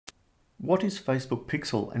What is Facebook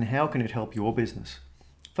Pixel and how can it help your business?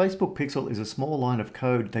 Facebook Pixel is a small line of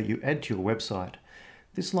code that you add to your website.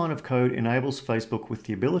 This line of code enables Facebook with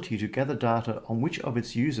the ability to gather data on which of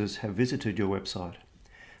its users have visited your website.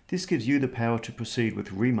 This gives you the power to proceed with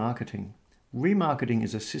remarketing. Remarketing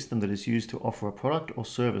is a system that is used to offer a product or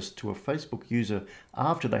service to a Facebook user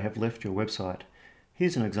after they have left your website.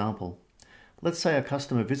 Here's an example. Let's say a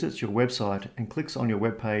customer visits your website and clicks on your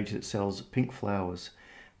webpage that sells pink flowers.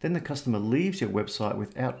 Then the customer leaves your website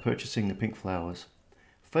without purchasing the pink flowers.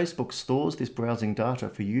 Facebook stores this browsing data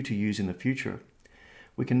for you to use in the future.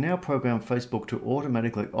 We can now program Facebook to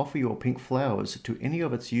automatically offer your pink flowers to any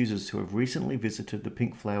of its users who have recently visited the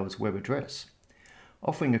pink flowers web address.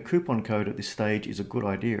 Offering a coupon code at this stage is a good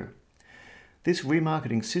idea. This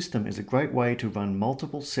remarketing system is a great way to run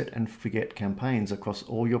multiple set and forget campaigns across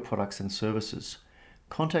all your products and services.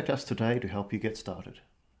 Contact us today to help you get started.